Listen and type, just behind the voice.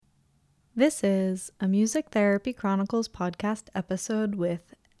This is a Music Therapy Chronicles podcast episode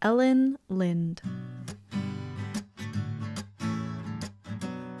with Ellen Lind.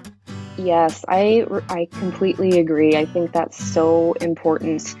 Yes, I completely agree. I think that's so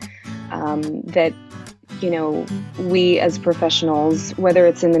important that, we as professionals, whether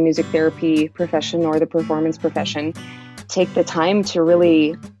it's in the music therapy profession or the performance profession, take the time to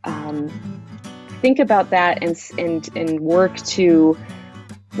really think about that and work to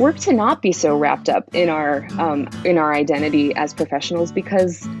not be so wrapped up in our identity as professionals,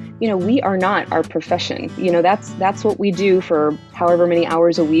 because we are not our profession. That's what we do for however many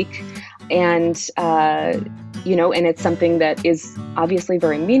hours a week, and and it's something that is obviously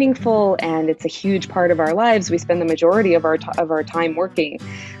very meaningful, and it's a huge part of our lives. We spend the majority of our time working,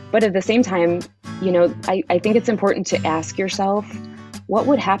 but at the same time, I think it's important to ask yourself, what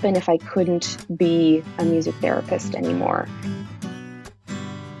would happen if I couldn't be a music therapist anymore?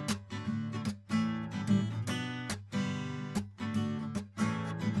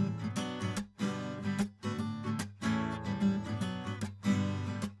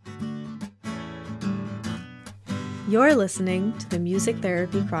 You're listening to the Music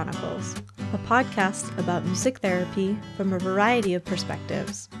Therapy Chronicles, a podcast about music therapy from a variety of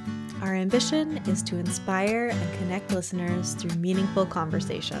perspectives. Our ambition is to inspire and connect listeners through meaningful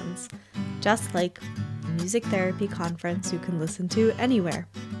conversations, just like a music therapy conference you can listen to anywhere.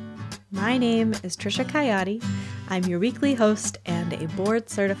 My name is Trisha Coyote. I'm your weekly host and a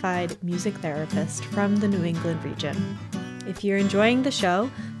board-certified music therapist from the New England region. If you're enjoying the show,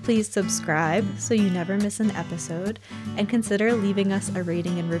 please subscribe so you never miss an episode, and consider leaving us a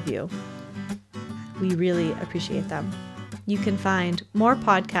rating and review. We really appreciate them. You can find more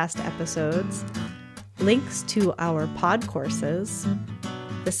podcast episodes, links to our pod courses,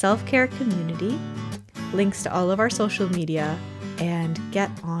 the self-care community, links to all of our social media, and get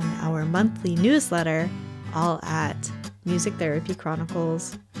on our monthly newsletter, all at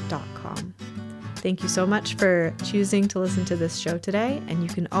musictherapychronicles.com. Thank you so much for choosing to listen to this show today, and you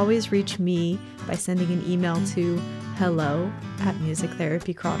can always reach me by sending an email to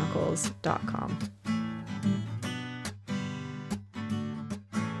hello@musictherapychronicles.com.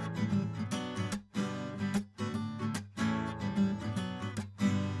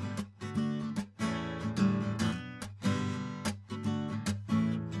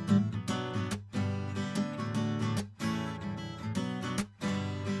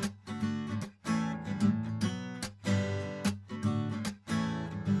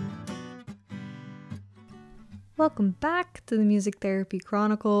 Welcome back to the Music Therapy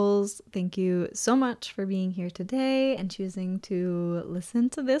Chronicles. Thank you so much for being here today and choosing to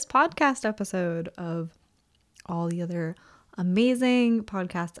listen to this podcast episode of all the other amazing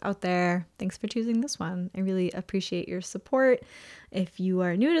podcasts out there. Thanks for choosing this one. I really appreciate your support. If you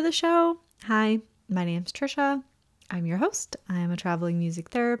are new to the show, hi, my name's Trisha. I'm your host. I'm a traveling music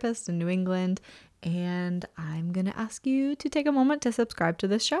therapist in New England, and I'm going to ask you to take a moment to subscribe to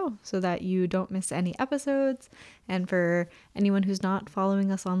this show so that you don't miss any episodes. And for anyone who's not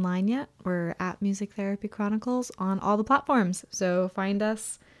following us online yet, we're at Music Therapy Chronicles on all the platforms. So find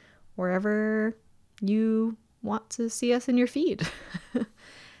us wherever you want to see us in your feed.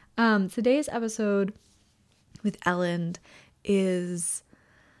 Today's episode with Ellen is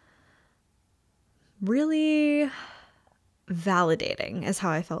really validating, is how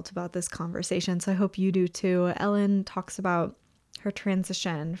I felt about this conversation. So I hope you do too. Ellen talks about her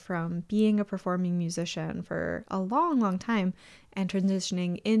transition from being a performing musician for a long time and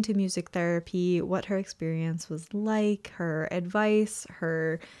transitioning into music therapy, what her experience was like, her advice,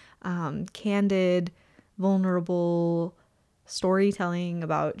 her candid, vulnerable storytelling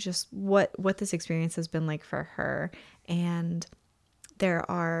about just what this experience has been like for her. And there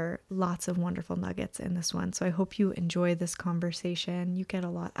are lots of wonderful nuggets in this one. So I hope you enjoy this conversation. You get a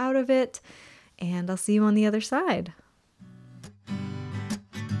lot out of it, and I'll see you on the other side.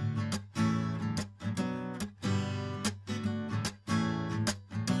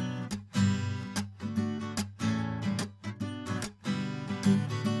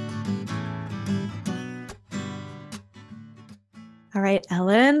 All right,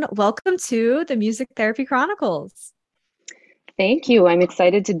 Ellen, welcome to the Music Therapy Chronicles. Thank you. I'm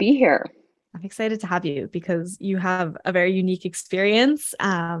excited to be here. I'm excited to have you because you have a very unique experience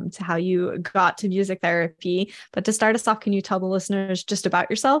to how you got to music therapy. But to start us off, can you tell the listeners just about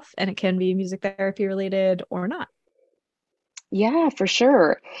yourself? And it can be music therapy related or not. Yeah, for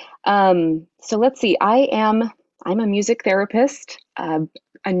sure. So let's see. I'm a music therapist, a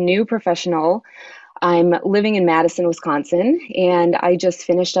new professional. I'm living in Madison, Wisconsin, and I just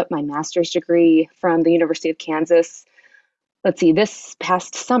finished up my master's degree from the University of Kansas let's see, this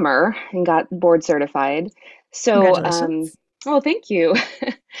past summer and got board certified. So, Congratulations. oh, thank you.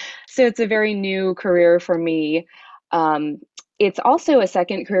 So it's a very new career for me. Um, it's also a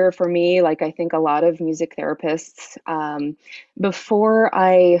second career for me, like I think a lot of music therapists. Before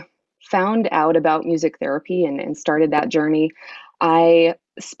I found out about music therapy and started that journey, I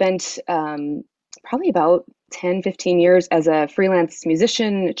spent probably about 10, 15 years as a freelance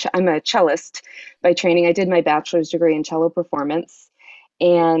musician. I'm a cellist by training. I did my bachelor's degree in cello performance.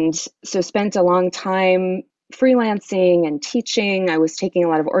 And so spent a long time freelancing and teaching. I was taking a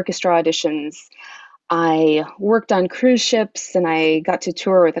lot of orchestra auditions. I worked on cruise ships and I got to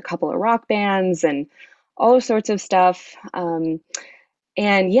tour with a couple of rock bands and all sorts of stuff. And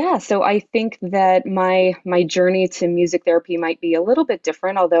yeah, so I think that my journey to music therapy might be a little bit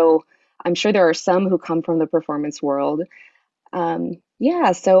different, although I'm sure there are some who come from the performance world.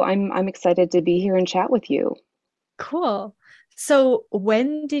 Yeah, so I'm excited to be here and chat with you. Cool. So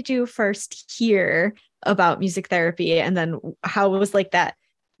when did you first hear about music therapy, and then how was like that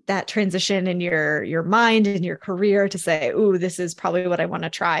transition in your mind and your career to say, "Ooh, this is probably what I want to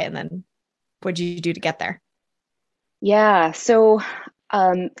try," and then what did you do to get there? Yeah,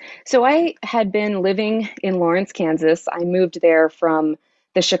 um, so I had been living in Lawrence, Kansas. I moved there from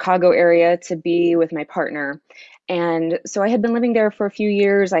the Chicago area to be with my partner. And so I had been living there for a few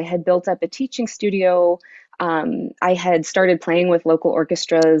years. I had built up a teaching studio. I had started playing with local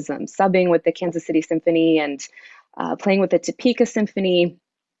orchestras, subbing with the Kansas City Symphony and playing with the Topeka Symphony.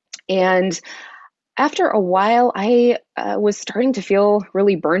 And after a while, I was starting to feel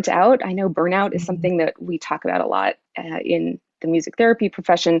really burnt out. I know burnout is Mhm. something that we talk about a lot in the music therapy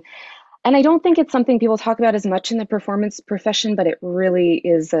profession. And I don't think it's something people talk about as much in the performance profession, but it really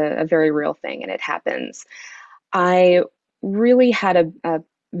is a very real thing and it happens. I really had a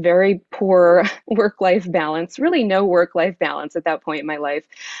very poor work life balance, really no work life balance at that point in my life.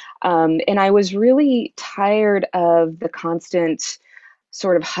 And I was really tired of the constant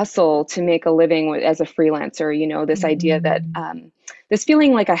sort of hustle to make a living as a freelancer, this idea that Mhm. this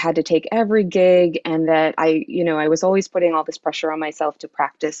feeling like I had to take every gig and that I was always putting all this pressure on myself to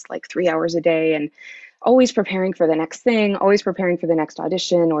practice like 3 hours a day and always preparing for the next thing, always preparing for the next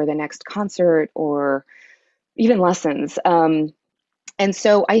audition or the next concert or even lessons. And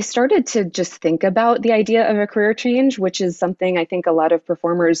so I started to just think about the idea of a career change, which is something I think a lot of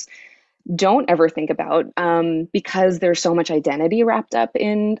performers don't ever think about because there's so much identity wrapped up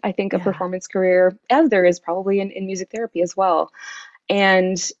in, I think, a Yeah. performance career, as there is probably in music therapy as well.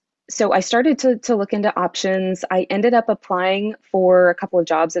 And so I started to look into options. I ended up applying for a couple of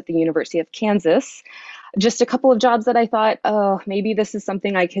jobs at the University of Kansas, just a couple of jobs that I thought, oh, maybe this is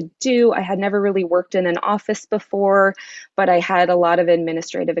something I could do. I had never really worked in an office before, but I had a lot of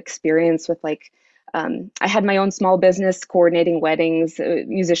administrative experience with I had my own small business coordinating weddings,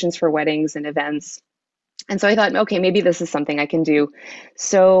 musicians for weddings and events. And so I thought, okay, maybe this is something I can do.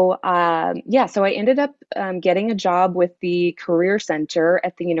 So, yeah, so I ended up getting a job with the Career Center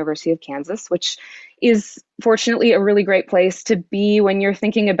at the University of Kansas, which is fortunately a really great place to be when you're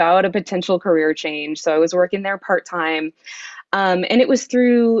thinking about a potential career change. So I was working there part time. And it was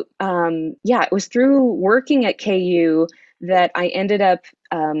yeah, it was through working at KU that I ended up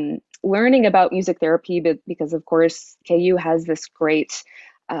learning about music therapy, but because of course KU has this great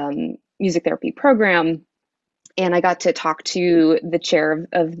music therapy program and I got to talk to the chair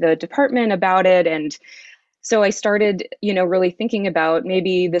of the department about it. And so I started, really thinking about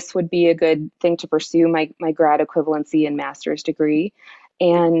maybe this would be a good thing to pursue my grad equivalency and master's degree.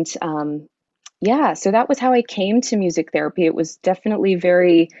 And yeah, so that was how I came to music therapy. It was definitely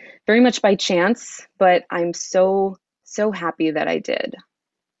very, very much by chance, but I'm so, so happy that I did.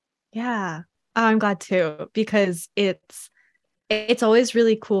 Yeah. I'm glad too, because it's always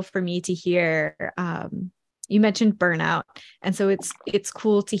really cool for me to hear. You mentioned burnout, and so it's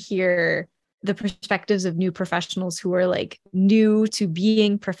cool to hear the perspectives of new professionals who are like new to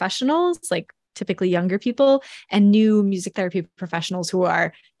being professionals, like typically younger people, and new music therapy professionals who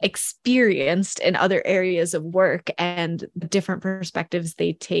are experienced in other areas of work and the different perspectives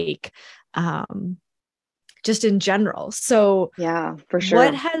they take, um, just in general. So Yeah, for what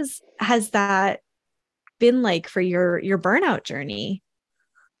sure. has that been like for your burnout journey?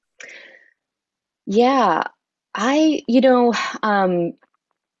 Yeah, I,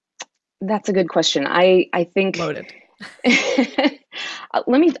 that's a good question. I think Loaded.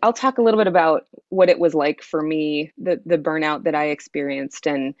 I'll talk a little bit about what it was like for me, the burnout that I experienced,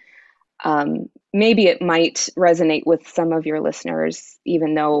 and maybe it might resonate with some of your listeners,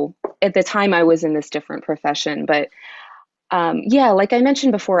 even though at the time I was in this different profession. But yeah, like I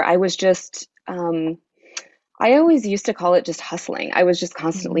mentioned before, I was just I always used to call it just hustling. I was just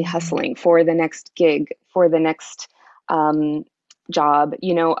constantly Mm. hustling for the next gig, for the next um, job.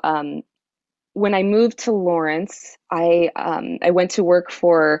 When I moved to Lawrence, I went to work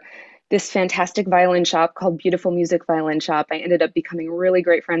for this fantastic violin shop called Beautiful Music Violin Shop. I ended up becoming really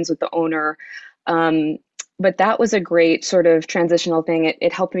great friends with the owner. Um, but that was a great sort of transitional thing.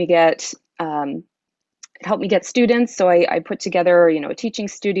 It helped me get students. So I put together, a teaching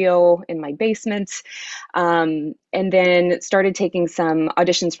studio in my basement, and then started taking some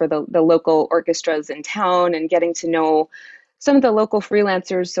auditions for the local orchestras in town and getting to know some of the local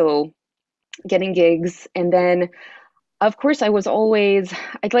freelancers. So getting gigs. And then, of course, I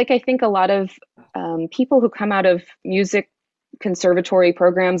think a lot of people who come out of music conservatory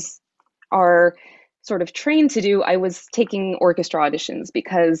programs are sort of trained to do. I was taking orchestra auditions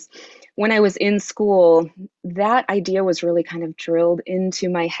because when I was in school, that idea was really kind of drilled into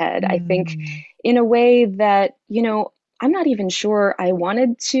my head. I think Mm. in a way that, I'm not even sure I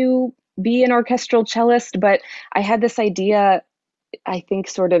wanted to be an orchestral cellist, but I had this idea, I think,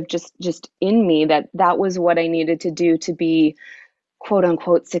 sort of just in me, that that was what I needed to do to be quote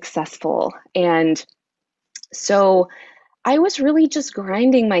unquote successful. And so I was really just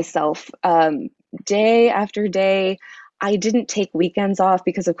grinding myself, day after day. I didn't take weekends off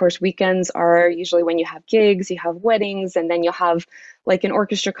because, of course, weekends are usually when you have gigs, you have weddings, and then you'll have like an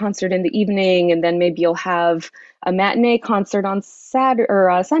orchestra concert in the evening, and then maybe you'll have a matinee concert on Saturday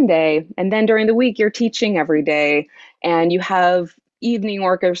or Sunday, and then during the week you're teaching every day, and you have evening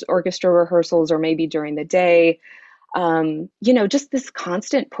orchestra rehearsals, or maybe during the day. Just this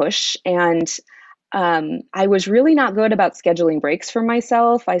constant push. And I was really not good about scheduling breaks for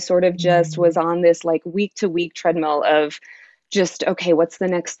myself. I sort of just was Mm. on this like week to week treadmill of just, okay, what's the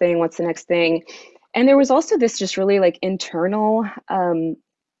next thing? What's the next thing? And there was also this just really like internal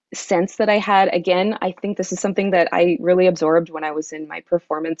sense that I had. Again, I think this is something that I really absorbed when I was in my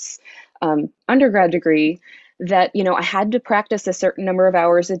performance undergrad degree. That, I had to practice a certain number of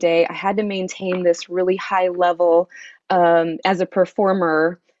hours a day. I had to maintain this really high level as a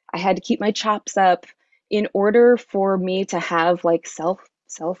performer. I had to keep my chops up in order for me to have like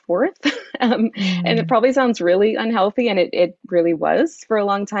self-worth. And it Mm. probably sounds really unhealthy, and it really was for a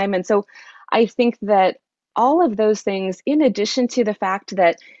long time. And so I think that all of those things, in addition to the fact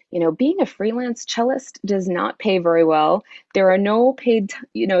that, being a freelance cellist does not pay very well. There are no paid,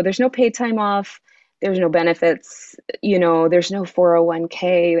 there's no paid time off. There's no benefits, there's no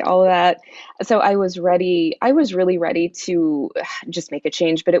 401k, all of that. So I was really ready to just make a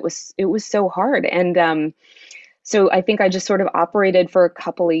change, but it was so hard. And so I think I just sort of operated for a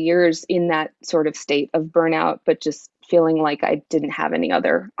couple of years in that sort of state of burnout, but just feeling like I didn't have any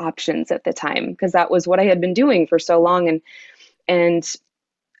other options at the time, because that was what I had been doing for so long. And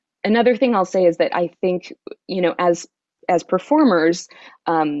another thing I'll say is that I think, as performers,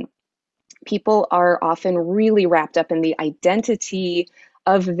 um, people are often really wrapped up in the identity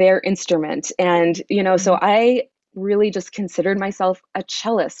of their instrument. And, so I really just considered myself a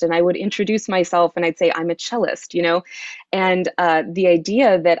cellist, and I would introduce myself and I'd say, I'm a cellist, and the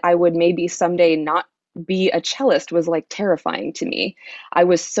idea that I would maybe someday not be a cellist was like terrifying to me. I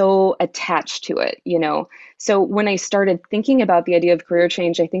was so attached to it, So when I started thinking about the idea of career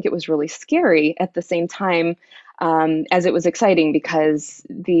change, I think it was really scary at the same time, as it was exciting, because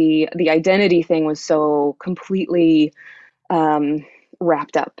the identity thing was so completely um,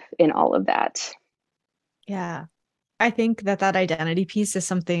 wrapped up in all of that. Yeah. I think that that identity piece is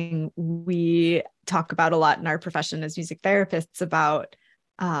something we talk about a lot in our profession as music therapists about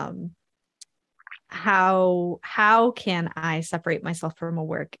um, how can I separate myself from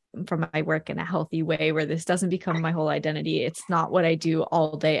my work in a healthy way where this doesn't become my whole identity. It's not what I do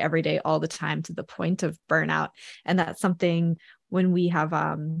all day, every day, all the time to the point of burnout. And that's something when we have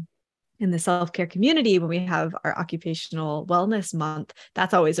in the self-care community, when we have our occupational wellness month,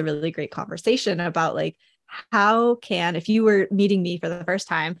 that's always a really great conversation about like, how can, if you were meeting me for the first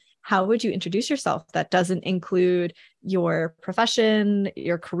time, how would you introduce yourself that doesn't include your profession,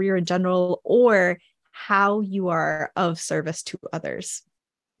 your career in general, or how you are of service to others?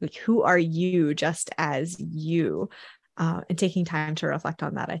 Like, who are you just as you? And taking time to reflect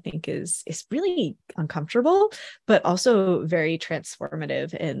on that, I think, is really uncomfortable, but also very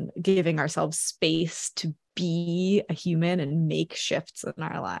transformative in giving ourselves space to be a human and make shifts in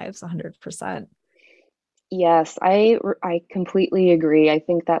our lives 100%. Yes, I completely agree. I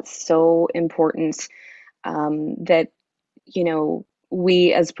think that's so important, that,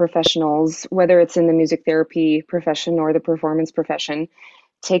 we as professionals, whether it's in the music therapy profession or the performance profession,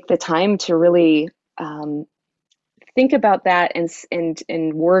 take the time to really think about that,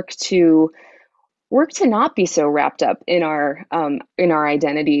 and work to work to not be so wrapped up in our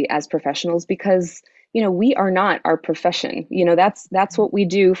identity as professionals, because we are not our profession. That's what we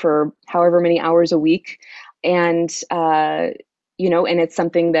do for however many hours a week. And and it's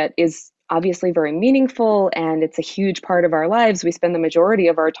something that is obviously very meaningful, and it's a huge part of our lives. We spend the majority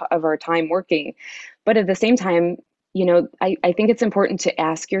of our time working, but at the same time, I think it's important to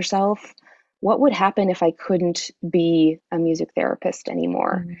ask yourself, what would happen if I couldn't be a music therapist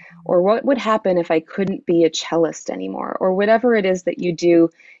anymore? Mm. Or what would happen if I couldn't be a cellist anymore? Or whatever it is that you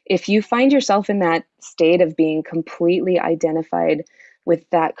do, if you find yourself in that state of being completely identified with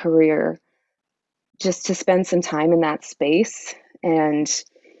that career, just to spend some time in that space, and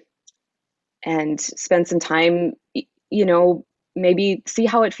spend some time, maybe see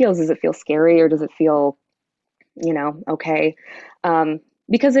how it feels. Does it feel scary, or does it feel, okay? Um,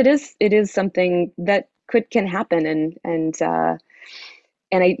 because it is something that can happen, and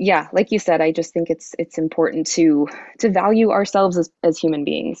yeah, like you said, I just think it's important to value ourselves as human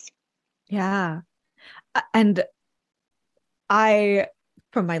beings. Yeah. And I,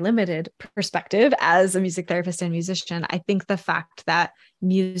 from my limited perspective as a music therapist and musician, I think the fact that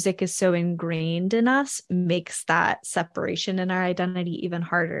music is so ingrained in us makes that separation in our identity even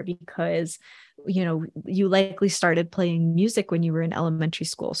harder, because you likely started playing music when you were in elementary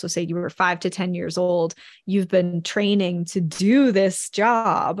school. So say you were 5 to 10 years old, you've been training to do this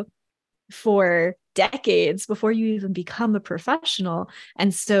job for decades before you even become a professional.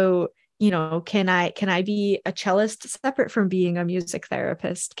 And so, can I be a cellist separate from being a music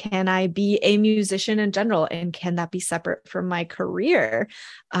therapist? Can I be a musician in general, and can that be separate from my career?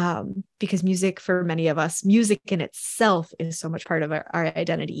 Because music, for many of us, music in itself is so much part of our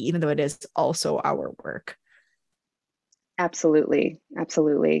identity, even though it is also our work. Absolutely,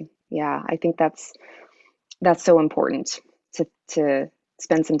 absolutely. Yeah, I think that's so important to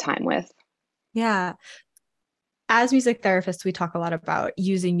spend some time with. Yeah. As music therapists, we talk a lot about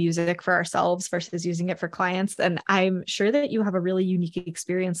using music for ourselves versus using it for clients. And I'm sure that you have a really unique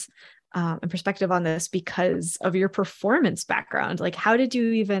experience and perspective on this because of your performance background. Like, how did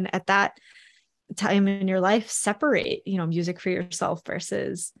you even at that time in your life separate, music for yourself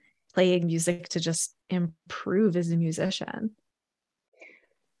versus playing music to just improve as a musician?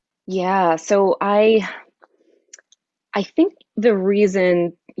 Yeah, so I think the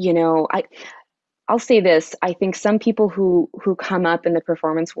reason, I'll say this, I think some people who come up in the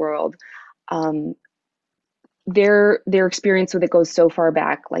performance world, um, their experience with it goes so far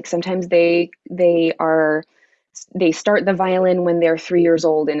back. Like sometimes they start the violin when they're 3 years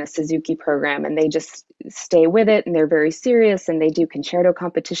old in a Suzuki program, and they just stay with it, and they're very serious, and they do concerto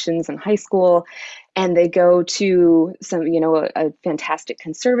competitions in high school, and they go to some, a fantastic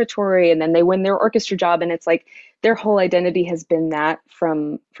conservatory, and then they win their orchestra job, and it's like their whole identity has been that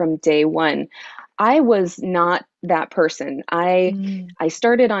from day one. I was not that person. Mm. I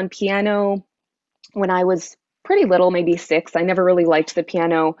started on piano when I was pretty little, maybe 6. I never really liked the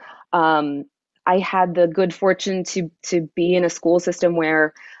piano. Um, I had the good fortune to be in a school system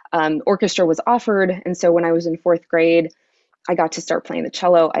where orchestra was offered, and so when I was in 4th grade, I got to start playing the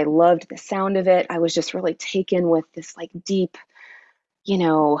cello. I loved the sound of it. I was just really taken with this like deep, you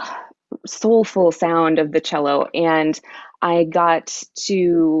know, soulful sound of the cello, and I got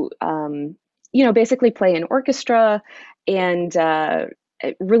to, basically play in orchestra, and I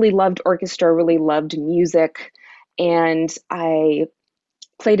really loved orchestra, really loved music, and I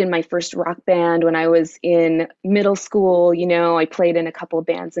played in my first rock band when I was in middle school. I played in a couple of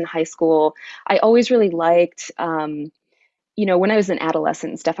bands in high school. I always really liked, when I was an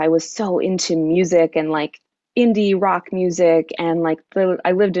adolescent and stuff, I was so into music and like indie rock music, and like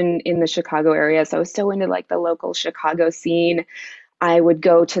I lived in the Chicago area, so I was so into like the local Chicago scene. I would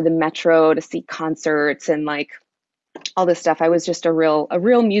go to the Metro to see concerts and like all this stuff. I was just a real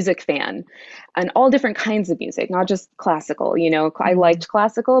music fan, and all different kinds of music, not just classical. I Mm. liked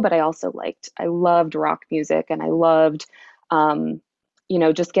classical, but I loved rock music, and I loved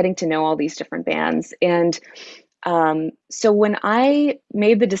just getting to know all these different bands. And so when I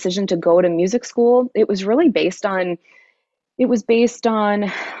made the decision to go to music school, it was based on,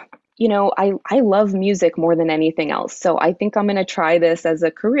 I love music more than anything else. So I think I'm going to try this as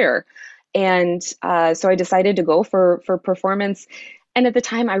a career. And so I decided to go for performance. And at the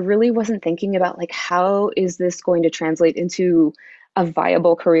time, I really wasn't thinking about like, how is this going to translate into a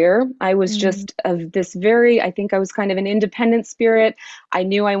viable career? I was Mm. just of this I think I was kind of an independent spirit. I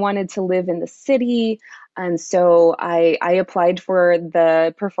knew I wanted to live in the city. And so I applied for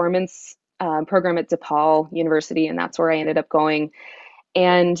the performance program at DePaul University, and that's where I ended up going.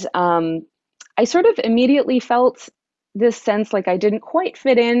 And I sort of immediately felt this sense like I didn't quite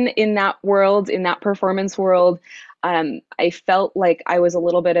fit in that world, in that performance world. I felt like I was a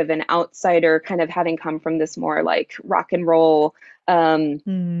little bit of an outsider, kind of having come from this more like rock and roll. Um,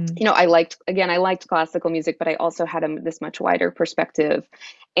 Mm. I liked classical music, but I also had this much wider perspective.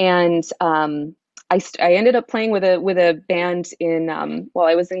 And I ended up playing with a band in while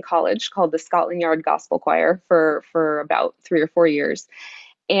I was in college called the Scotland Yard Gospel Choir for about 3 or 4 years.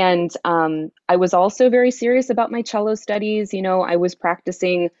 And I was also very serious about my cello studies. I was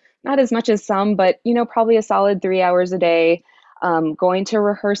practicing not as much as some, but probably a solid 3 hours a day, going to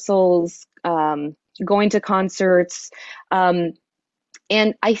rehearsals, going to concerts. Um,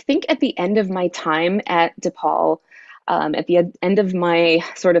 and I think at the end of my time at DePaul, at the end of my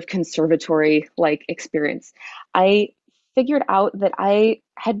sort of conservatory like experience, I figured out that I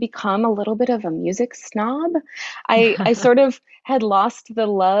had become a little bit of a music snob. I sort of had lost the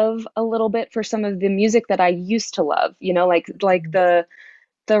love a little bit for some of the music that I used to love, like the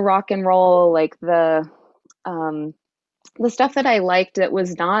rock and roll, like um the stuff that I liked that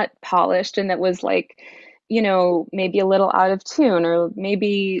was not polished and that was like, maybe a little out of tune or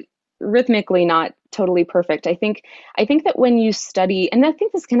maybe rhythmically not totally perfect. I think that when you study, and I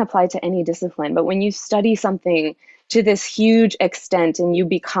think this can apply to any discipline, but when you study something to this huge extent and you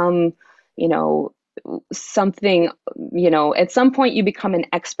become, you know, something, at some point you become an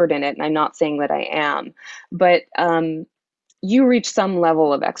expert in it, and I'm not saying that I am, but you reach some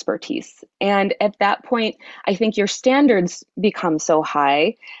level of expertise. And at that point, I think your standards become so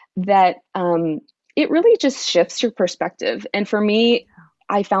high that it really just shifts your perspective. And for me,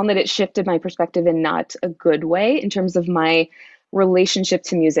 I found that it shifted my perspective in not a good way in terms of my relationship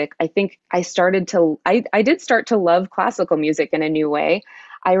to music. I think I did start to love classical music in a new way.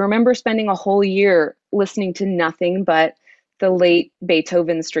 I remember spending a whole year listening to nothing but the late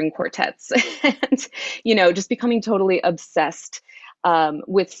Beethoven string quartets and, just becoming totally obsessed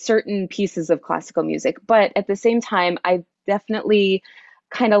with certain pieces of classical music. But at the same time, I definitely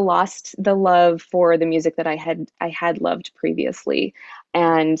kind of lost the love for the music that I had loved previously.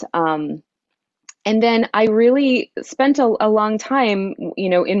 And then I really spent a long time,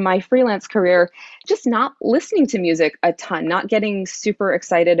 in my freelance career, just not listening to music a ton, not getting super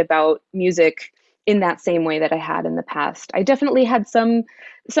excited about music in that same way that I had in the past. I definitely had some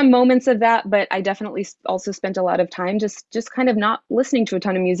moments of that, but I definitely also spent a lot of time just kind of not listening to a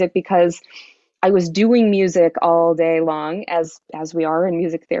ton of music because I was doing music all day long, as we are in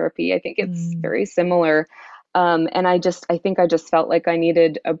music therapy. I think it's Mm. very similar. And I think I just felt like I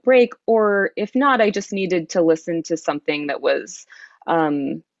needed a break, or if not, I just needed to listen to something that was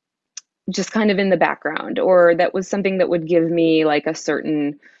um, just kind of in the background, or that was something that would give me like a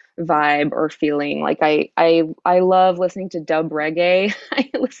certain vibe or feeling. Like I love listening to dub reggae. I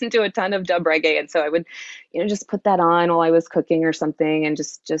listen to a ton of dub reggae, and so I would, just put that on while I was cooking or something, and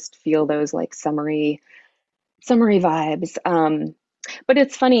just feel those like summery vibes. But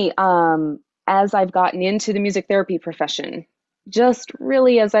it's funny, as I've gotten into the music therapy profession, just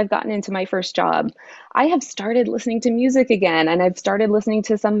really as I've gotten into my first job, I have started listening to music again, and I've started listening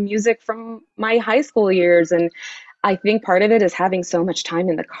to some music from my high school years. And I think part of it is having so much time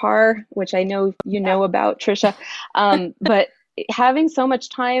in the car, which I know you know about, Trisha. But having so much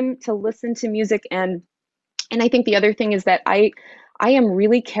time to listen to music, and I think the other thing is that I am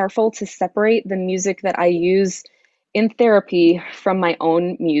really careful to separate the music that I use in therapy from my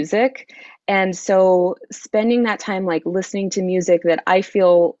own music. And so spending that time like listening to music that I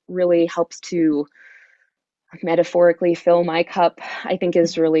feel really helps to metaphorically fill my cup, I think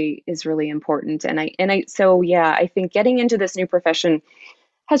is really important. And I so yeah, I think getting into this new profession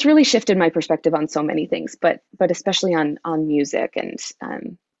has really shifted my perspective on so many things, but especially on music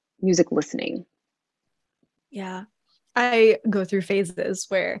and music listening. Yeah. I go through phases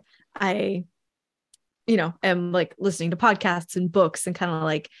where I, am like listening to podcasts and books and kind of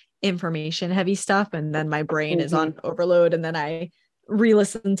like information heavy stuff. And then my brain is Mhm. on overload. And then I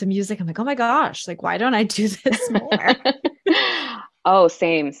re-listen to music. I'm like, oh my gosh, like, why don't I do this more? Oh,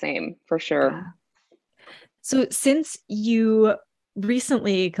 same, for sure. Yeah. So since you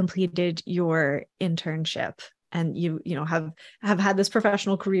recently completed your internship and you have had this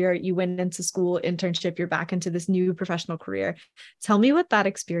professional career, you went into school internship, you're back into this new professional career. Tell me what that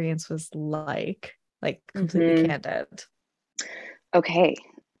experience was like completely Hmm. candid. Okay,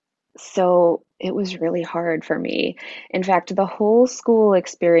 so it was really hard for me. In fact, the whole school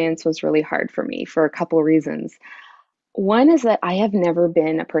experience was really hard for me for a couple reasons. One is that I have never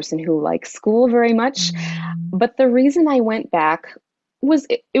been a person who likes school very much, Mm. but the reason I went back was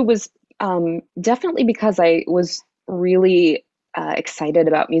it was definitely because I was really excited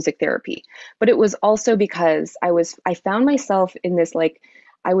about music therapy. But it was also because I found myself in this, like,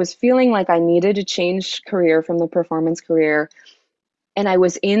 I was feeling like I needed to change career from the performance career. And I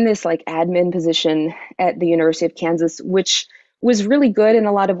was in this like admin position at the University of Kansas, which was really good in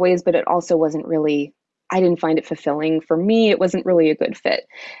a lot of ways, but it also wasn't really, I didn't find it fulfilling. For me, it wasn't really a good fit.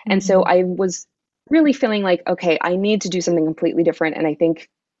 And so Mm-hmm. I was really feeling like, okay, I need to do something completely different. And I think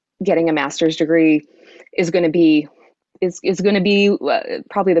getting a master's degree is going to be is going to be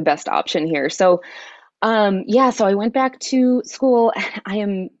probably the best option here. So yeah, so I went back to school. I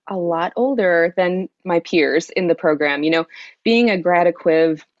am a lot older than my peers in the program. You know, being a grad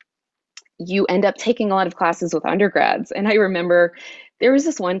equiv, you end up taking a lot of classes with undergrads. And I remember there was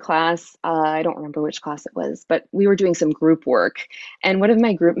this one class, I don't remember which class it was, but we were doing some group work. And one of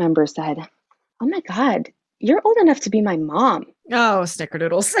my group members said, "Oh my God, you're old enough to be my mom." Oh,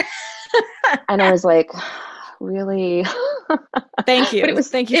 snickerdoodles. And I was like, really? Thank But you.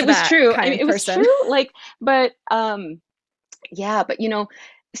 Thank you it for was that true. I mean, kind it was person. true. Like, but yeah, but you know,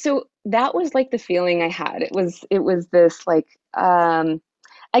 so that was like the feeling I had. It was this like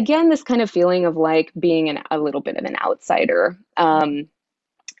again, this kind of feeling of like being a little bit of an outsider.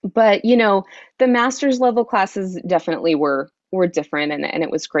 But you know, the master's level classes definitely were different, and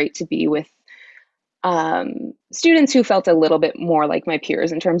it was great to be with students who felt a little bit more like my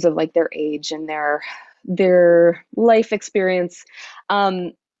peers in terms of like their age and their life experience.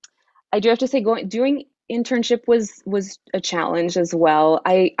 Um, I do have to say, going doing internship was a challenge as well.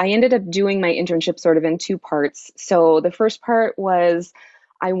 I ended up doing my internship sort of in two parts. So the first part was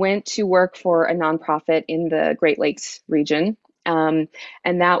I went to work for a nonprofit in the Great Lakes region, um,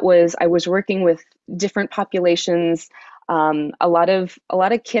 and that was I was working with different populations, a lot of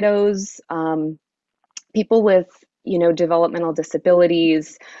kiddos, people with developmental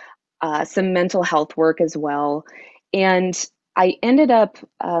disabilities, some mental health work as well, and I ended up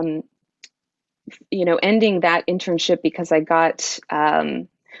ending that internship because I got,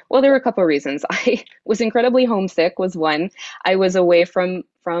 well, there were a couple of reasons. I was incredibly homesick was one. I was away from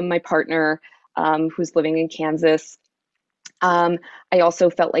my partner, who's living in Kansas. Um, I also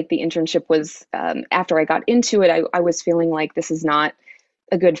felt like the internship was, after I got into it, I was feeling like this is not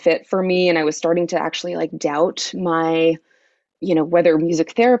a good fit for me. And I was starting to actually like doubt my, whether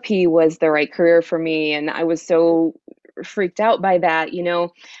music therapy was the right career for me. And I was so freaked out by that.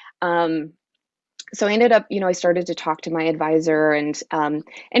 Um, so I ended up, I started to talk to my advisor, and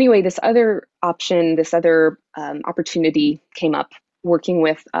anyway, this other option, this other opportunity came up working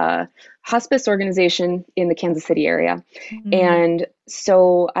with a hospice organization in the Kansas City area. Mm-hmm. And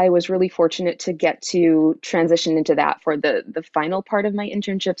so I was really fortunate to get to transition into that for the final part of my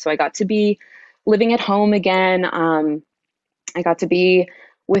internship. So I got to be living at home again. I got to be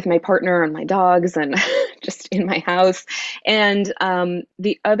with my partner and my dogs and just in my house. And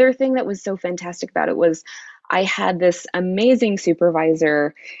the other thing that was so fantastic about it was I had this amazing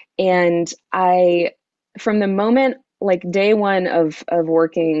supervisor, and from the moment like day one of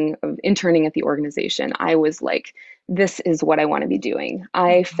working, of interning at the organization, I was like, this is what I want to be doing.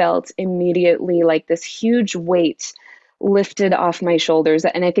 I felt immediately like this huge weight lifted off my shoulders.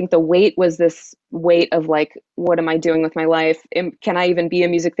 And I think the weight was this weight of like, what am I doing with my life? Can I even be a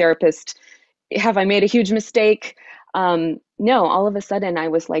music therapist? Have I made a huge mistake? No, all of a sudden I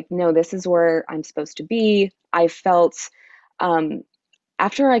was like, no, this is where I'm supposed to be. I felt, um,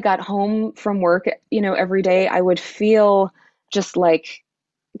 after I got home from work, every day I would feel just like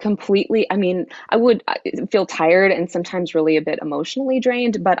completely, I mean, I would feel tired and sometimes really a bit emotionally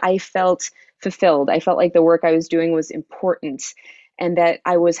drained, but I felt fulfilled. I felt like the work I was doing was important and that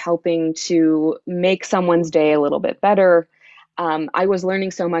I was helping to make someone's day a little bit better. I was learning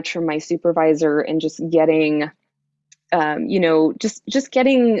so much from my supervisor and just getting, just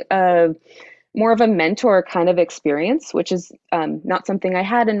getting more of a mentor kind of experience, which is not something I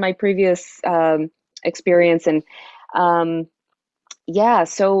had in my previous experience. And um, yeah,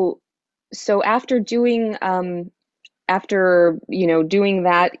 so after doing that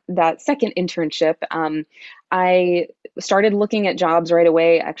second internship, I started looking at jobs right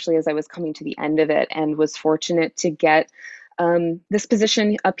away, actually, as I was coming to the end of it, and was fortunate to get this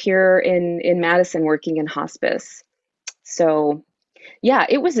position up here in Madison, working in hospice. So yeah,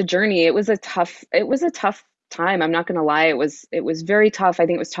 it was a journey. It was a tough time. I'm not going to lie. It was very tough. I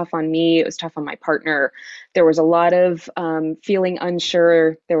think it was tough on me. It was tough on my partner. There was a lot of feeling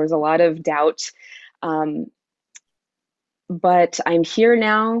unsure. There was a lot of doubt. Um, but I'm here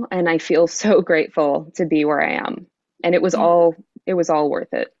now, and I feel so grateful to be where I am. And Yeah. it was all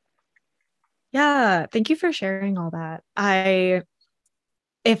worth it. Yeah. Thank you for sharing all that.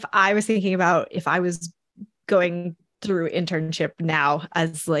 If I was thinking about if I was going through internship now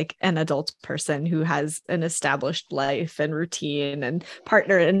as like an adult person who has an established life and routine and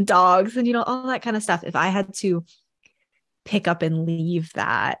partner and dogs and all that kind of stuff. If I had to pick up and leave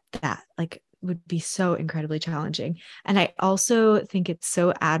that like would be so incredibly challenging. And I also think it's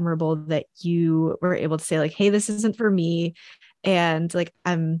so admirable that you were able to say like, hey, this isn't for me. And like,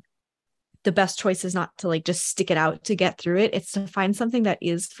 the best choice is not to like just stick it out to get through it. It's to find something that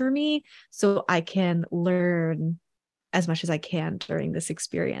is for me so I can learn as much as I can during this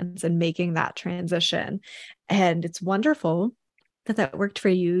experience and making that transition. And it's wonderful that that worked for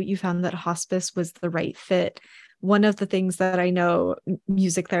you. You found that hospice was the right fit. One of the things that I know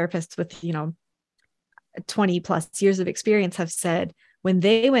music therapists with, 20 plus years of experience have said when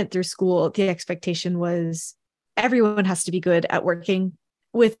they went through school, the expectation was everyone has to be good at working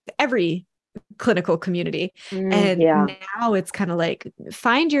with every clinical community. And Yeah. now it's kind of like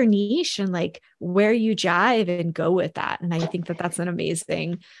find your niche and like where you jive and go with that. And I think that that's an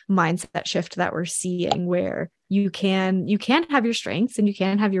amazing mindset shift that we're seeing where you can have your strengths and you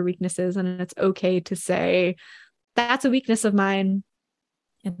can have your weaknesses, and it's okay to say that's a weakness of mine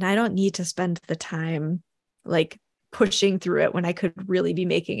and I don't need to spend the time like pushing through it when I could really be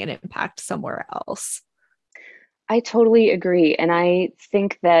making an impact somewhere else. I totally agree. And I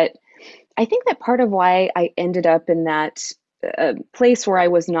think that part of why I ended up in that place where I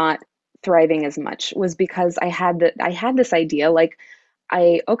was not thriving as much was because I had this idea like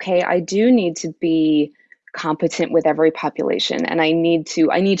I do need to be competent with every population, and I need to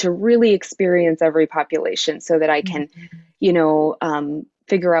really experience every population so that I can, Mhm.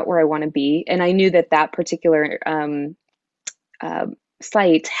 figure out where I want to be. And I knew that that particular uh,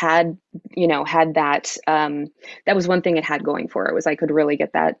 site had that was one thing it had going for it, was I could really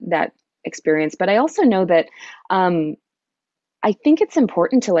get that experience. But I also know that um, I think it's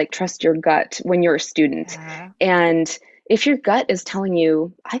important to like trust your gut when you're a student. Yeah. And if your gut is telling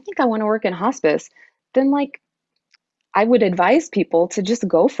you, I think I want to work in hospice, then like I would advise people to just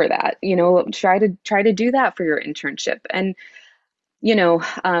go for that. Try to do that for your internship. And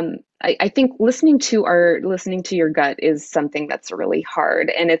I think listening to your gut is something that's really hard,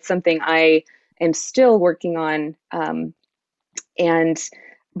 and it's something I am still working on. And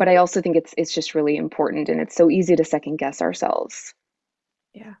but I also think it's just really important, and it's so easy to second guess ourselves.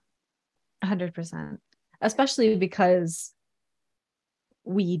 Yeah. 100%. Especially because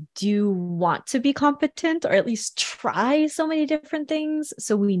we do want to be competent or at least try so many different things.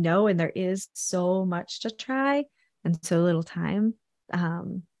 So we know, and there is so much to try and so little time.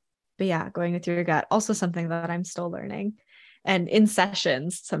 But yeah, going with your gut, also something that I'm still learning. And in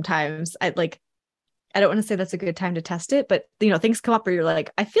sessions, sometimes I don't want to say that's a good time to test it, but things come up where you're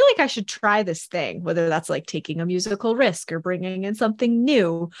like, I feel like I should try this thing, whether that's like taking a musical risk or bringing in something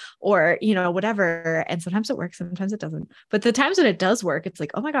new or, whatever. And sometimes it works, sometimes it doesn't. But the times when it does work, it's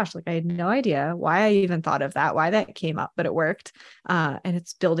like, oh my gosh, like I had no idea why I even thought of that, why that came up, but it worked. And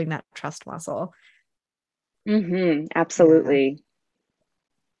it's building that trust muscle. Yeah. Absolutely.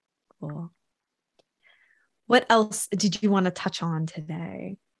 Cool. What else did you want to touch on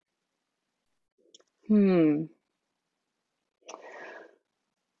today? Hmm.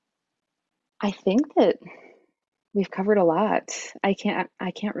 I think that we've covered a lot. I can't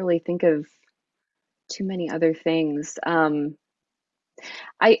really think of too many other things. I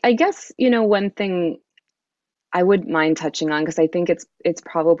guess, one thing I would mind touching on, because I think it's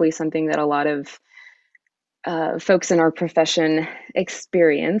probably something that a lot of folks in our profession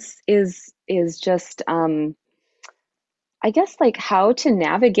experience, is just I guess like how to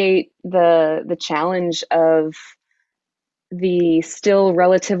navigate the challenge of the still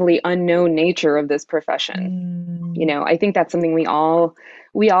relatively unknown nature of this profession. Mm, I think that's something we all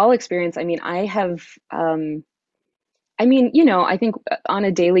experience. I mean, I think on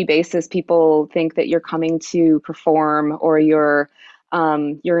a daily basis, people think that you're coming to perform, or you're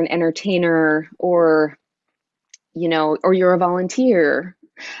an entertainer, or you're a volunteer.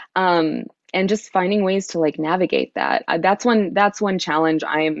 Um, and just finding ways to like navigate that. That's one challenge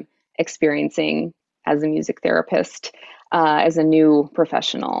I'm experiencing as a music therapist, as a new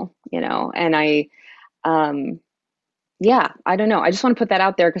professional. And um, yeah, I don't know. I just want to put that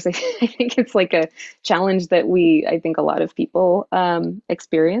out there because I think it's like a challenge that I think a lot of people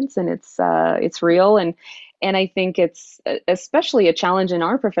experience, and it's real. And I think it's especially a challenge in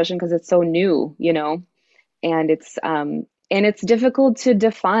our profession because it's so new, and it's difficult to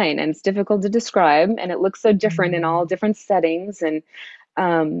define, and it's difficult to describe, and it looks so different in all mm, different settings. And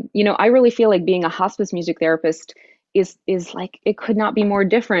I really feel like being a hospice music therapist is like it could not be more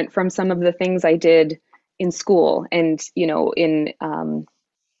different from some of the things I did in school, and in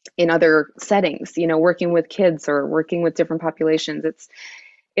in other settings, working with kids or working with different populations.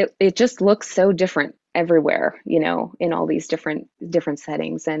 It just looks so different everywhere, in all these different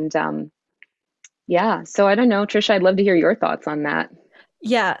settings. And yeah, so I don't know, Trisha, I'd love to hear your thoughts on that.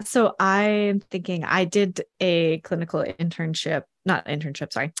 Yeah, so I'm thinking I did a clinical internship, not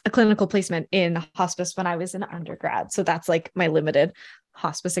internship, sorry, a clinical placement in hospice when I was in undergrad. So that's like my limited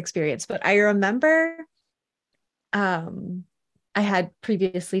hospice experience. But I remember um I had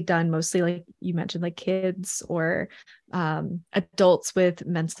previously done mostly, like you mentioned, like kids or adults with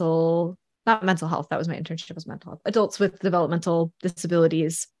not mental health, that was my internship, was mental health, adults with developmental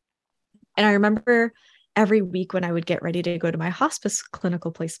disabilities. And I remember every week when I would get ready to go to my hospice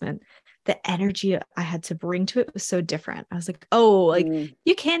clinical placement, the energy I had to bring to it was so different. I was like, oh, like Mm,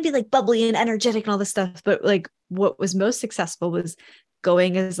 you can be like bubbly and energetic and all this stuff, but like what was most successful was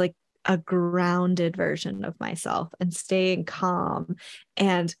going as like a grounded version of myself and staying calm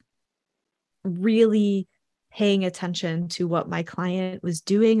and really paying attention to what my client was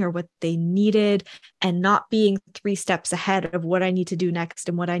doing or what they needed, and not being 3 steps ahead of what I need to do next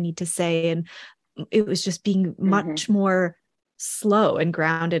and what I need to say. And it was just being hmm much more slow and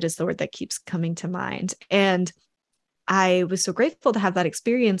grounded is the word that keeps coming to mind. And I was so grateful to have that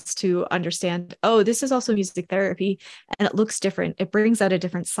experience to understand, oh, this is also music therapy and it looks different. It brings out a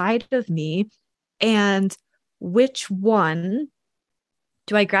different side of me. And which one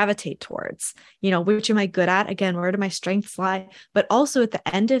do I gravitate towards? Which am I good at? Again, where do my strengths lie? But also at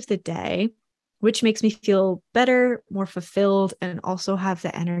the end of the day, which makes me feel better, more fulfilled, and also have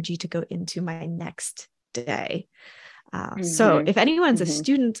the energy to go into my next day. So hmm if anyone's a hmm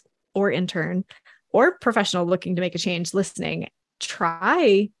student or intern or professional looking to make a change listening,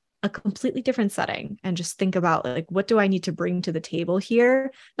 try a completely different setting and just think about, like, what do I need to bring to the table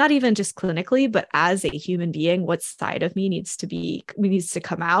here? Not even just clinically, but as a human being, what side of me needs to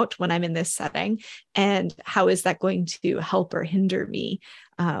come out when I'm in this setting? And how is that going to help or hinder me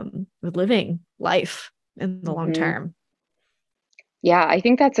with living life in the long hmm term? Yeah, I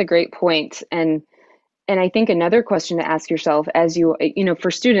think that's a great point. And I think another question to ask yourself as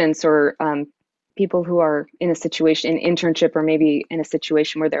for students or people who are in a situation, in internship, or maybe in a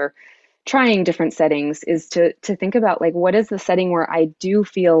situation where they're trying different settings, is to think about, like, what is the setting where I do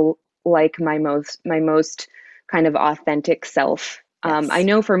feel like my most kind of authentic self. I Yes.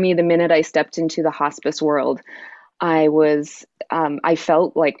 know for me, the minute I stepped into the hospice world, I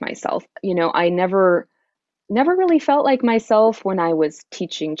felt like myself. I never really felt like myself when I was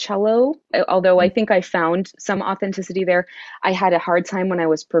teaching cello, although I think I found some authenticity there. I had a hard time when I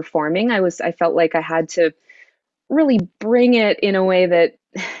was performing. I felt like I had to really bring it in a way that,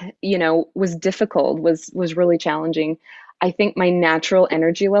 was difficult, was really challenging. I think my natural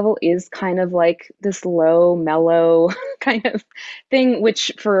energy level is kind of like this low, mellow kind of thing,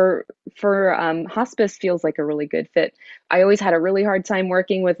 which for hospice feels like a really good fit. I always had a really hard time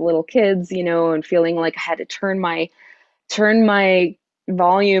working with little kids, and feeling like I had to turn my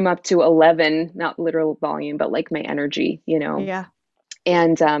volume up to 11, not literal volume, but like my energy. Yeah.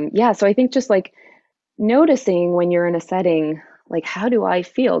 And yeah, so I think just like noticing when you're in a setting, like, how do I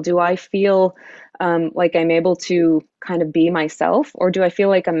feel? Do I feel like I'm able to kind of be myself, or do I feel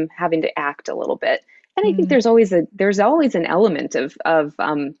like I'm having to act a little bit? And I think Mm. there's always an element of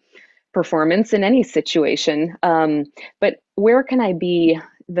performance in any situation. But where can I be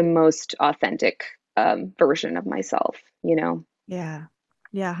the most authentic version of myself? Yeah.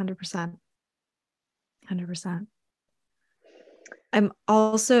 Yeah. 100%. 100%. I'm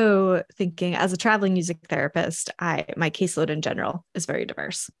also thinking, as a traveling music therapist, my caseload in general is very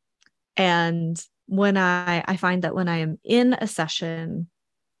diverse. And when I find that when I am in a session,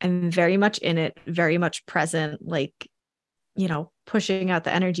 I'm very much in it, very much present, like, pushing out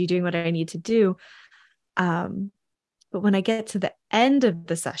the energy, doing what I need to do. Um, but when I get to the end of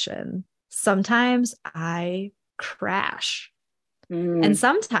the session, sometimes I crash. And Mm,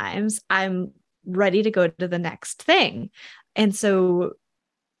 sometimes I'm ready to go to the next thing. And so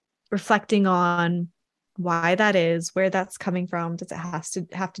reflecting on why that is, where that's coming from. Does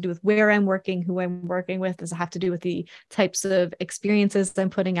it have to do with where I'm working, who I'm working with? Does it have to do with the types of experiences I'm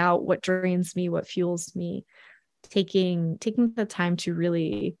putting out? What drains me? What fuels me? Taking the time to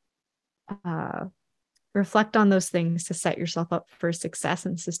really uh, reflect on those things to set yourself up for success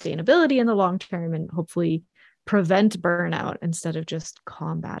and sustainability in the long term, and hopefully prevent burnout instead of just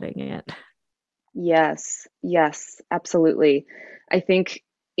combating it. yes, yes, absolutely. I think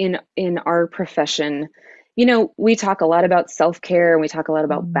in our profession, we talk a lot about self-care and we talk a lot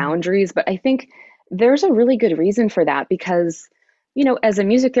about Mm, boundaries, but I think there's a really good reason for that because, as a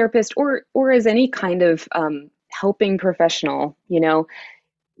music therapist or as any kind of helping professional,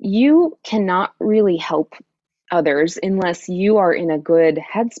 you cannot really help others unless you are in a good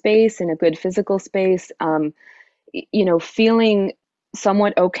headspace, in a good physical space, feeling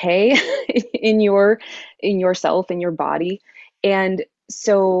somewhat okay in yourself, in your body. And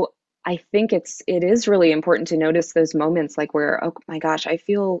so I think it is really important to notice those moments like where, oh my gosh, I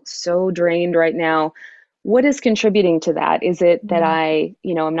feel so drained right now. What is contributing to that? Is it that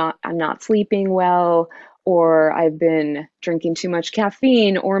Mm. I'm not sleeping well, or I've been drinking too much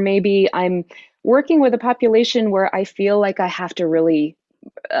caffeine, or maybe I'm working with a population where I feel like I have to really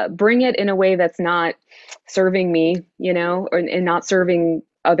bring it in a way that's not serving me, and not serving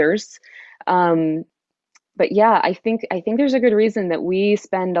others. Um, but yeah, I think there's a good reason that we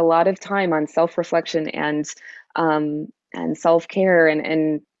spend a lot of time on self-reflection and self-care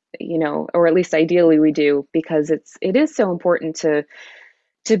or at least ideally we do, because it is so important to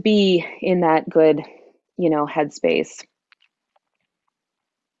be in that good, headspace.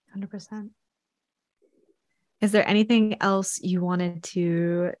 100%. Is there anything else you wanted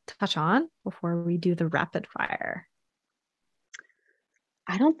to touch on before we do the rapid fire?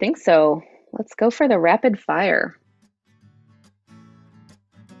 I don't think so. Let's go for the rapid fire.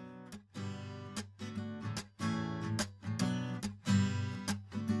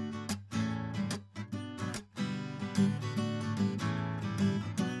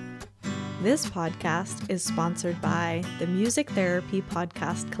 This podcast is sponsored by the Music Therapy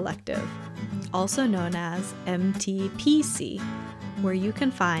Podcast Collective, also known as MTPC, where you can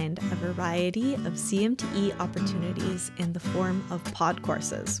find a variety of CMTE opportunities in the form of pod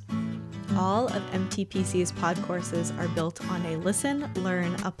courses. All of MTPC's pod courses are built on a listen,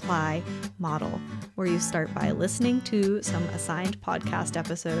 learn, apply model, where you start by listening to some assigned podcast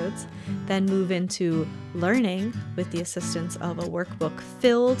episodes, then move into learning with the assistance of a workbook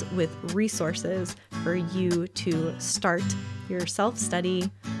filled with resources for you to start your self-study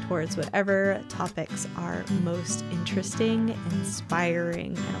towards whatever topics are most interesting,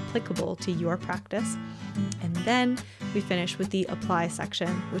 inspiring, and applicable to your practice. And then we finish with the apply section,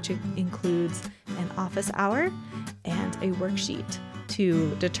 which includes an office hour and a worksheet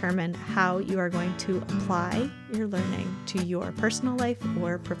to determine how you are going to apply your learning to your personal life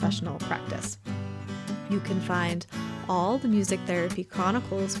or professional practice. You can find all the Music Therapy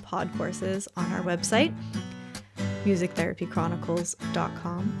Chronicles pod courses on our website,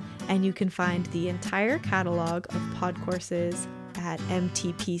 musictherapychronicles.com, and you can find the entire catalog of pod courses at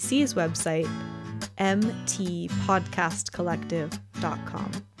MTPC's website,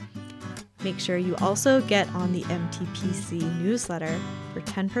 mtpodcastcollective.com. Make sure you also get on the MTPC newsletter for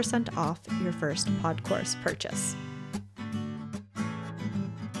 10% off your first pod course purchase.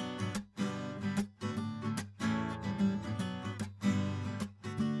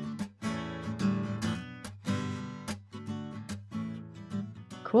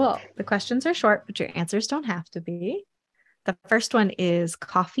 Cool. The questions are short, but your answers don't have to be. The first one is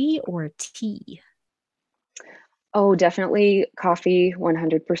coffee or tea? Oh, definitely coffee,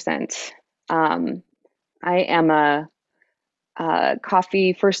 100%. I am a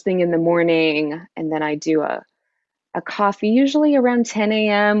coffee first thing in the morning, and then I do a coffee usually around 10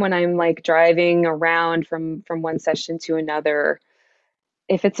 a.m. when I'm like driving around from one session to another.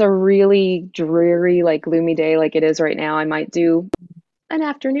 If it's a really dreary, like gloomy day like it is right now, I might do an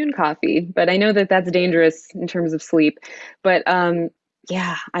afternoon coffee, but I know that that's dangerous in terms of sleep. But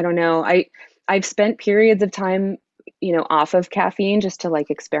yeah, I don't know. I've spent periods of time, off of caffeine just to like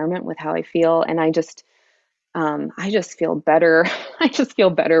experiment with how I feel, and I just feel better. I just feel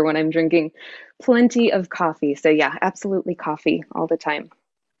better when I'm drinking plenty of coffee. So yeah, absolutely coffee all the time.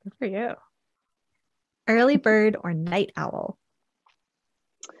 Good for you. Early bird or night owl?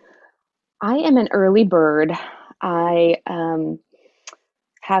 I am an early bird. I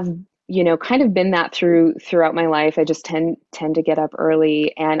have, kind of been that throughout my life. I just tend to get up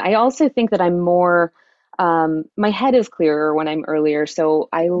early, and I also think that I'm more my head is clearer when I'm earlier. So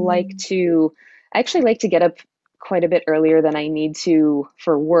Mm. I actually like to get up quite a bit earlier than I need to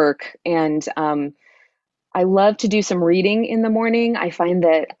for work, and I love to do some reading in the morning. I find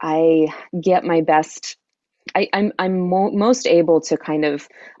that I get my best. I'm most able to kind of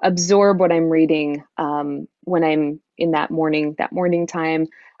absorb what I'm reading when I'm in that morning time.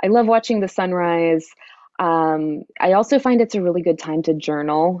 I love watching the sunrise. I also find it's a really good time to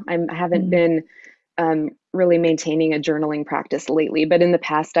journal. I haven't Mm. been really maintaining a journaling practice lately, but in the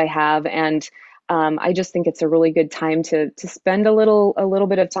past I have, and I just think it's a really good time to spend a little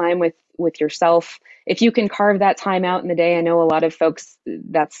bit of time with yourself. If you can carve that time out in the day, I know a lot of folks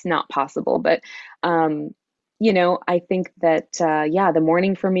that's not possible, but I think that yeah, the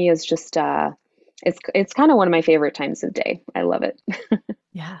morning for me is just It's kind of one of my favorite times of day. I love it.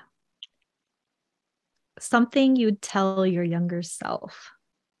 Yeah. Something you'd tell your younger self.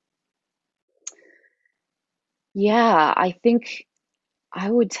 Yeah, I think I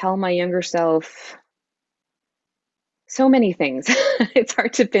would tell my younger self so many things. It's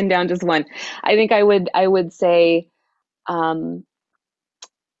hard to pin down just one. I think I would say, um,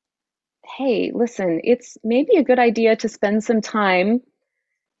 hey, listen, it's maybe a good idea to spend some time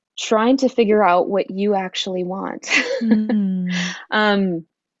trying to figure out what you actually want. Mm, um,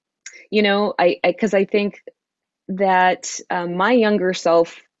 because I think that my younger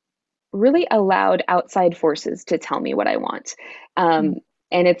self really allowed outside forces to tell me what I want. Um, mm,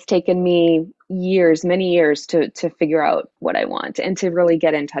 and it's taken me years, many years to figure out what I want and to really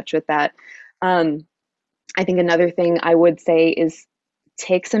get in touch with that. Um, I think another thing I would say is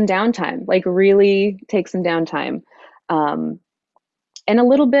take some downtime, like really take some downtime. Um, and a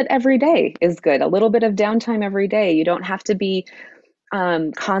little bit every day is good. A little bit of downtime every day. You don't have to be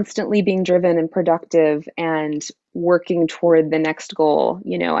constantly being driven and productive and working toward the next goal.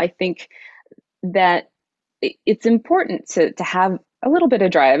 I think that it's important to have a little bit of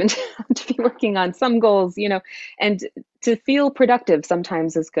drive and to be working on some goals, and to feel productive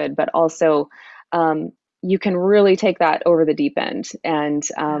sometimes is good, but also um, you can really take that over the deep end, yeah.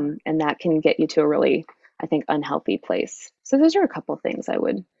 and that can get you to a really, I think, unhealthy place. So those are a couple things I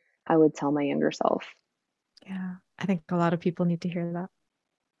would tell my younger self. Yeah. I think a lot of people need to hear that.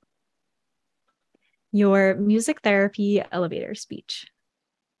 Your music therapy elevator speech.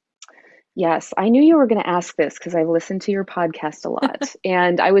 Yes, I knew you were going to ask this because I've listened to your podcast a lot,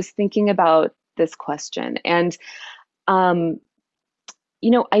 and I was thinking about this question. And um,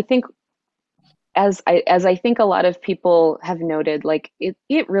 I think as I think a lot of people have noted, like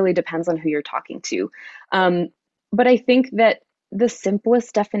it really depends on who you're talking to. Um, but I think that the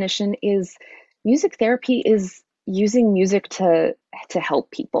simplest definition is music therapy is using music to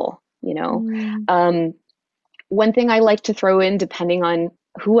help people. Mm, One thing I like to throw in, depending on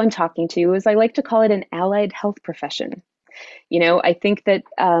who I'm talking to, is I like to call it an allied health profession. I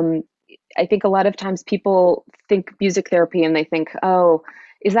think a lot of times people think music therapy and they think, oh,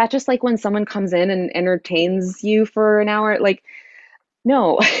 is that just like when someone comes in and entertains you for an hour? Like,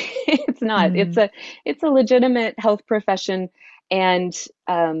 no, it's not. It's mm, a it's a legitimate health profession, and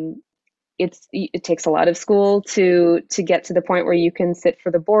um, it takes a lot of school to get to the point where you can sit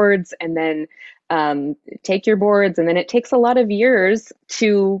for the boards and then take your boards, and then it takes a lot of years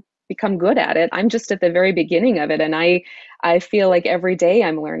to become good at it. I'm just at the very beginning of it, and I feel like every day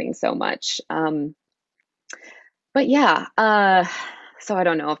I'm learning so much. But yeah, so I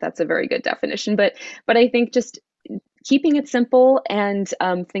don't know if that's a very good definition, but I think just keeping it simple and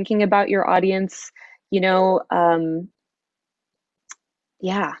thinking about your audience, you know, um,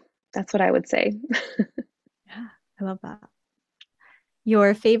 yeah, that's what I would say. yeah. I love that.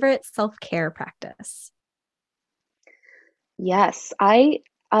 Your favorite self-care practice. Yes, I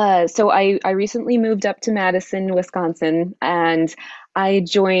recently moved up to Madison, Wisconsin, and I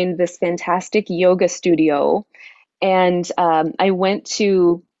joined this fantastic yoga studio. And I went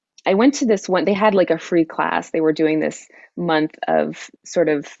to this one. They had like a free class. They were doing this month of sort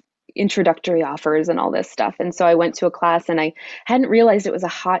of introductory offers and all this stuff. And so I went to a class, and I hadn't realized it was a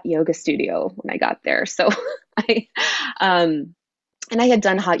hot yoga studio when I got there. So I um, and I had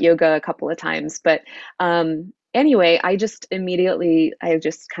done hot yoga a couple of times, but anyway, I just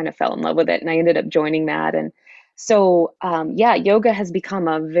kind of fell in love with it, and I ended up joining that. And so, yeah, yoga has become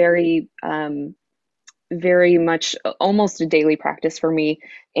a very much almost a daily practice for me,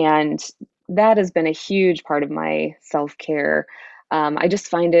 and that has been a huge part of my self care. I just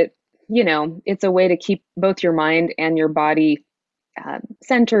find it's a way to keep both your mind and your body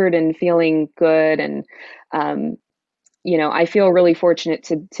centered and feeling good, and um, I feel really fortunate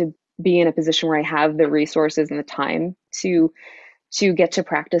to be in a position where I have the resources and the time to get to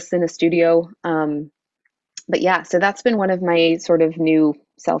practice in a studio. But yeah, so that's been one of my sort of new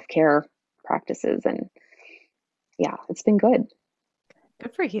self-care practices, and yeah, it's been good.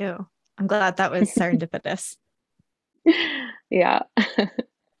 Good for you. I'm glad that was serendipitous. Yeah.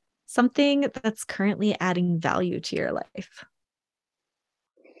 Something that's currently adding value to your life.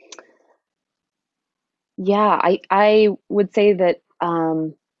 Yeah, I would say that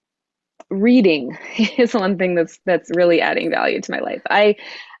reading is one thing that's really adding value to my life.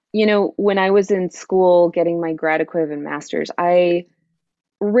 When I was in school getting my grad equiv and masters, I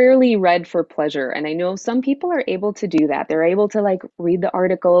rarely read for pleasure, and I know some people are able to do that. They're able to like read the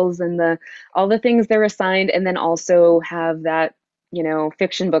articles and the all the things they're assigned, and then also have that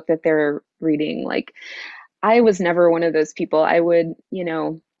fiction book that they're reading. Like, I was never one of those people. I would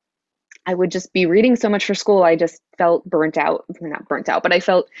I would just be reading so much for school. I just felt burnt out. Not burnt out, but I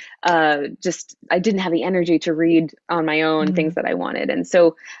felt just I didn't have the energy to read on my own things Mm. that I wanted. And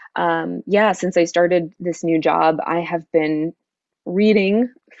so, yeah, since I started this new job, I have been reading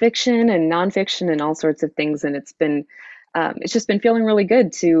fiction and nonfiction and all sorts of things, and it's just been feeling really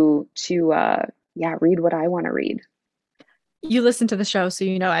good to yeah, read what I want to read. You listen to the show, so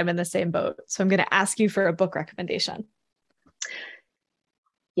you know I'm in the same boat. So I'm going to ask you for a book recommendation.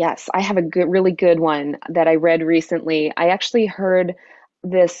 Yes, I have a really good one that I read recently. I actually heard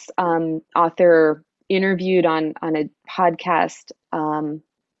this author interviewed on a podcast.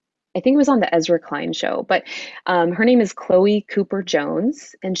 I think it was on the Ezra Klein show, but her name is Chloe Cooper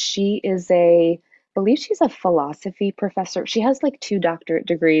Jones, and she is I believe she's a philosophy professor. She has like two doctorate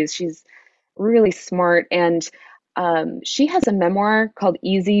degrees. She's really smart, and she has a memoir called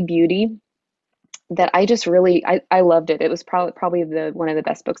Easy Beauty that I just really I loved it. It was probably the one of the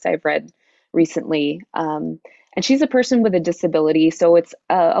best books I've read recently. And she's a person with a disability, so it's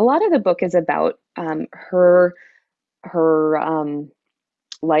a lot of the book is about her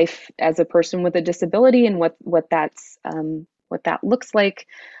life as a person with a disability and what that looks like.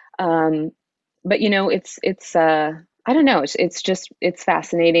 Um, but you know, it's I don't know. It's just it's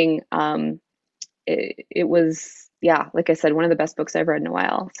fascinating. It was, yeah, like I said, one of the best books I've read in a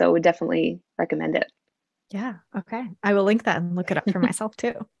while. So I would definitely recommend it. Yeah. Okay. I will link that and look it up for myself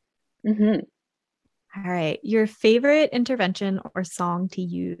too. Hmm. All right. Your favorite intervention or song to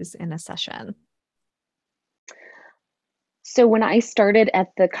use in a session? So when I started at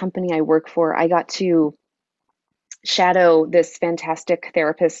the company I work for, I got to shadow this fantastic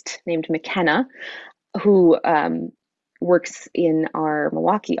therapist named McKenna, who works in our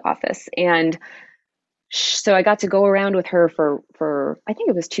Milwaukee office. And so I got to go around with her for I think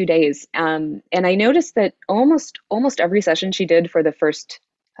it was 2 days, and I noticed that almost every session she did for the first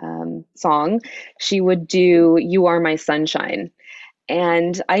song, she would do "You Are My Sunshine,"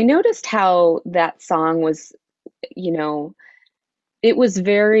 and I noticed how that song was, you know, it was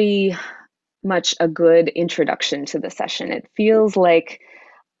very much a good introduction to the session. It feels like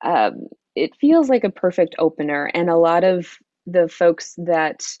a perfect opener, and a lot of the folks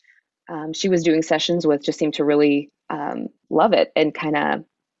that she was doing sessions with just seemed to really love it and kind of,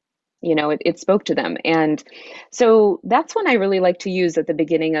 you know, it spoke to them. And so that's when I really like to use at the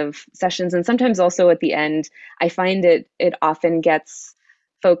beginning of sessions, and sometimes also at the end. I find it often gets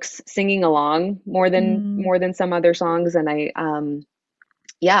folks singing along Mm, more than some other songs, and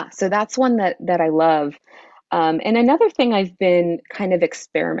yeah, so that's one that I love. And another thing I've been kind of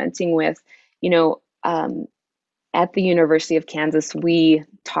experimenting with, you know, at the University of Kansas, we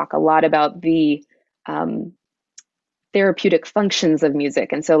talk a lot about the um, therapeutic functions of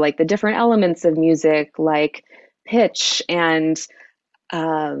music. And so, like the different elements of music, like pitch and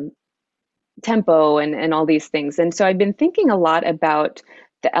um, tempo and all these things. And so, I've been thinking a lot about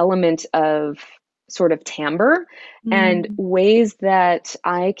the element of sort of timbre and mm, ways that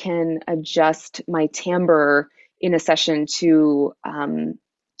I can adjust my timbre in a session to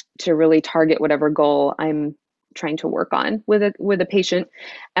really target whatever goal I'm trying to work on with a patient.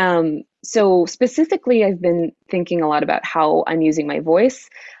 So specifically, I've been thinking a lot about how I'm using my voice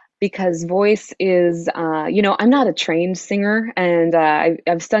because voice is, you know, I'm not a trained singer, and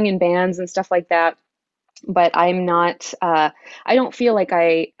I've sung in bands and stuff like that. But I'm not, I don't feel like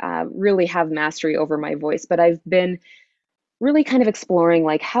I really have mastery over my voice, but I've been really kind of exploring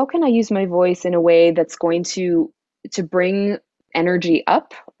like how can I use my voice in a way that's going to bring energy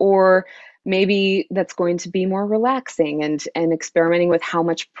up, or maybe that's going to be more relaxing, and experimenting with how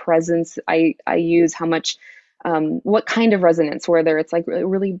much presence I use, how much what kind of resonance, whether it's like a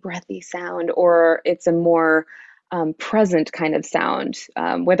really breathy sound or it's a more present kind of sound,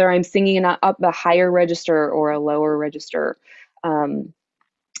 whether I'm singing up a higher register or a lower register. Um,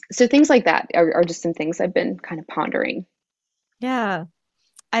 so things like that are just some things I've been kind of pondering. yeah.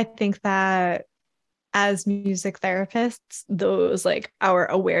 I think that as music therapists, those like our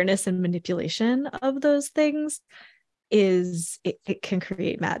awareness and manipulation of those things it can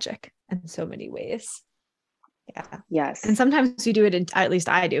create magic in so many ways. Yeah. And Yes. sometimes we do it in, at least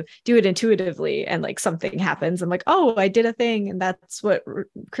I do it intuitively, and like something happens. I'm like, oh, I did a thing, and that's what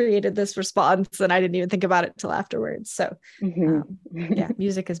created this response. And I didn't even think about it till afterwards. So, Hmm. yeah,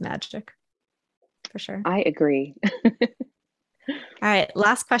 music is magic for sure. I agree. All right.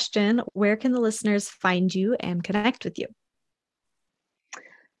 Last question. Where can the listeners find you and connect with you?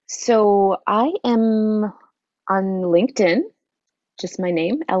 So I am on LinkedIn, just my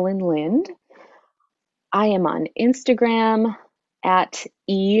name, Ellen Lind. I am on Instagram at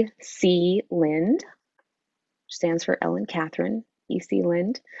EC Lind, which stands for Ellen Catherine, EC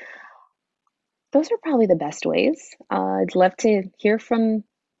Lind. Those are probably the best ways. I'd love to hear from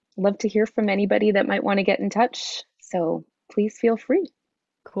anybody that might want to get in touch. So please feel free.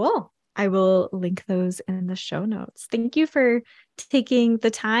 Cool. I will link those in the show notes. Thank you for taking the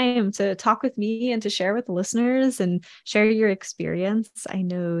time to talk with me and to share with the listeners and share your experience. I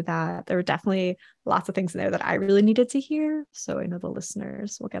know that there were definitely lots of things in there that I really needed to hear. So I know the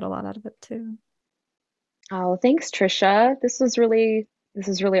listeners will get a lot out of it too. Oh, thanks, Trisha. This is really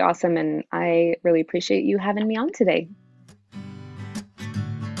awesome, and I really appreciate you having me on today.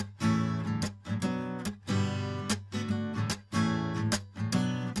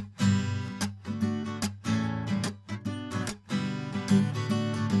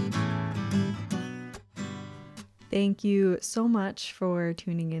 Thank you so much for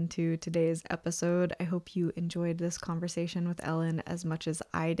tuning into today's episode. I hope you enjoyed this conversation with Ellen as much as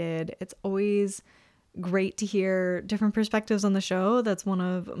I did. It's always great to hear different perspectives on the show. That's one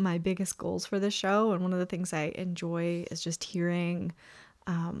of my biggest goals for this show. And one of the things I enjoy is just hearing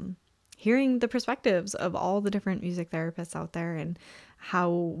the perspectives of all the different music therapists out there and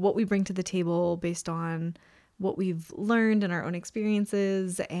what we bring to the table based on what we've learned in our own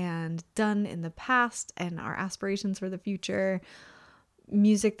experiences and done in the past and our aspirations for the future.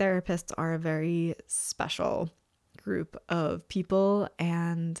 Music therapists are a very special group of people,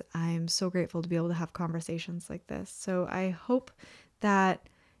 and I'm so grateful to be able to have conversations like this. So I hope that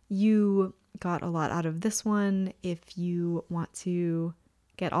you got a lot out of this one. If you want to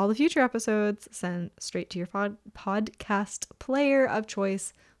get all the future episodes sent straight to your podcast player of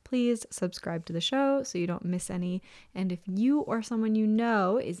choice, please subscribe to the show so you don't miss any. And if you or someone you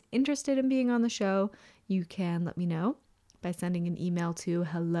know is interested in being on the show, you can let me know by sending an email to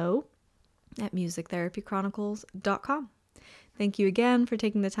hello@musictherapychronicles.com. Thank you again for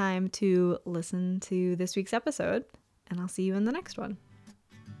taking the time to listen to this week's episode, and I'll see you in the next one.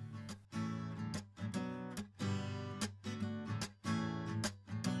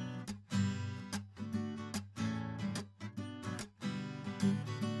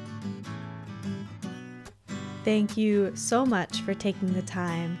 Thank you so much for taking the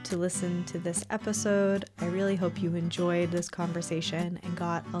time to listen to this episode. I really hope you enjoyed this conversation and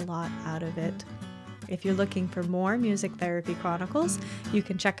got a lot out of it. If you're looking for more Music Therapy Chronicles, you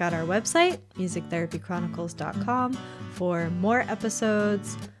can check out our website, musictherapychronicles.com, for more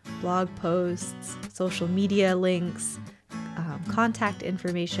episodes, blog posts, social media links, contact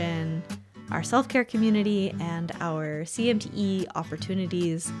information, our self-care community, and our CMTE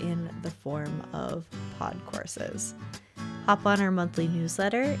opportunities in the form of pod courses. Hop on our monthly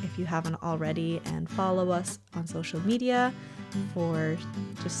newsletter if you haven't already, and follow us on social media for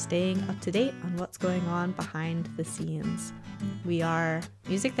just staying up to date on what's going on behind the scenes. We are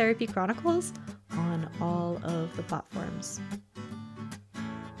Music Therapy Chronicles on all of the platforms.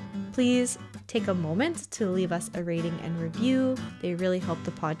 Please take a moment to leave us a rating and review. They really help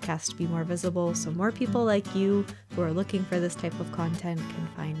the podcast be more visible so more people like you who are looking for this type of content can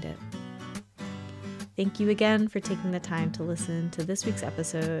find it. Thank you again for taking the time to listen to this week's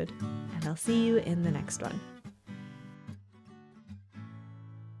episode, and I'll see you in the next one.